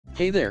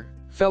Hey there,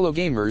 fellow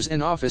gamers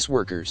and office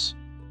workers.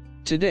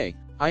 Today,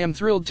 I am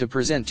thrilled to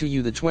present to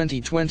you the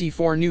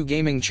 2024 new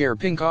gaming chair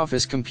Pink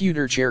Office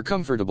Computer Chair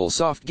Comfortable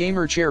Soft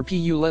Gamer Chair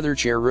PU Leather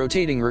Chair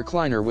Rotating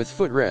Recliner with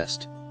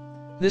Footrest.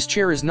 This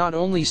chair is not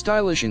only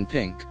stylish in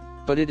pink,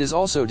 but it is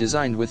also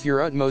designed with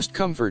your utmost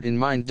comfort in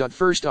mind.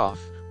 First off,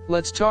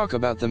 let's talk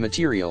about the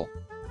material.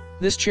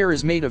 This chair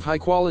is made of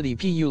high-quality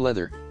PU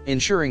leather,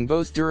 ensuring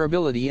both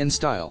durability and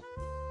style.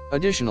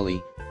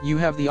 Additionally, you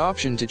have the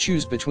option to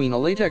choose between a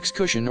latex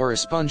cushion or a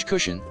sponge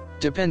cushion,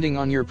 depending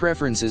on your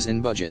preferences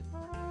and budget.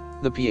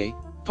 The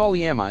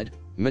polyamide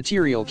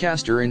material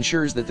caster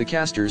ensures that the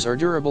casters are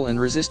durable and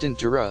resistant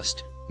to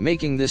rust,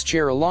 making this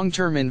chair a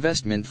long-term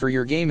investment for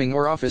your gaming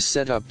or office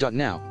setup.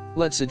 Now,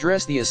 let's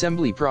address the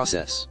assembly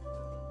process.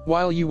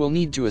 While you will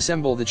need to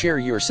assemble the chair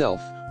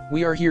yourself,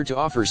 we are here to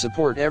offer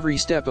support every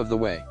step of the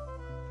way.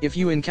 If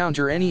you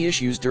encounter any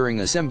issues during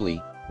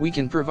assembly, we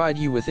can provide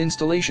you with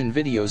installation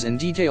videos and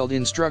detailed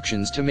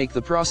instructions to make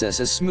the process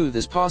as smooth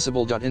as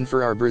possible. And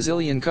for our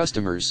Brazilian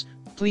customers,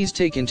 please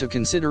take into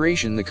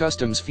consideration the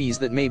customs fees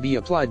that may be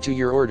applied to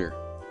your order.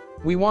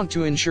 We want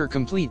to ensure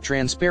complete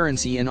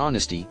transparency and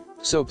honesty,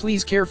 so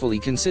please carefully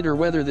consider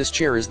whether this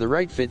chair is the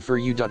right fit for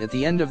you. At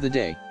the end of the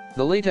day,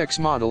 the latex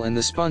model and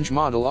the sponge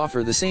model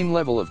offer the same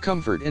level of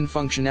comfort and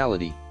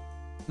functionality.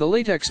 The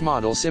latex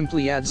model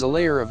simply adds a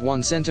layer of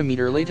 1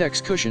 cm latex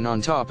cushion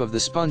on top of the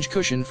sponge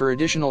cushion for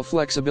additional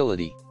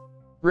flexibility.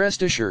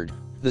 Rest assured,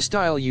 the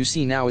style you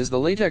see now is the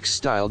latex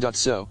style.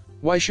 So,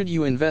 why should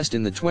you invest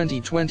in the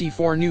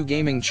 2024 new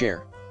gaming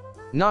chair?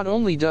 Not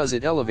only does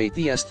it elevate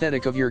the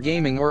aesthetic of your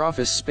gaming or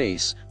office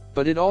space,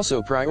 but it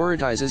also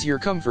prioritizes your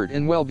comfort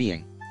and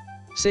well-being.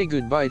 Say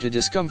goodbye to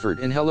discomfort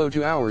and hello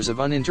to hours of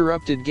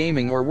uninterrupted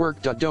gaming or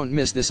work. Don't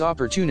miss this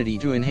opportunity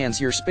to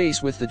enhance your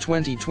space with the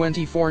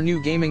 2024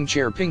 new gaming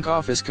chair Pink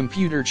Office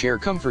Computer Chair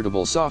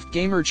Comfortable Soft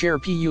Gamer Chair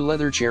PU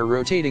Leather Chair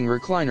Rotating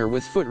Recliner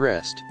with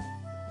Footrest.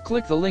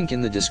 Click the link in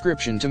the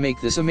description to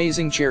make this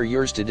amazing chair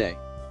yours today.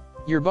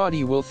 Your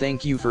body will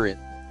thank you for it.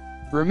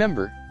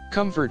 Remember,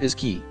 comfort is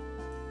key.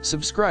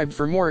 Subscribe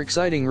for more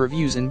exciting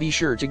reviews and be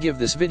sure to give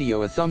this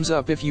video a thumbs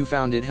up if you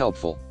found it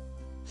helpful.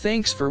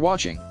 Thanks for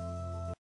watching.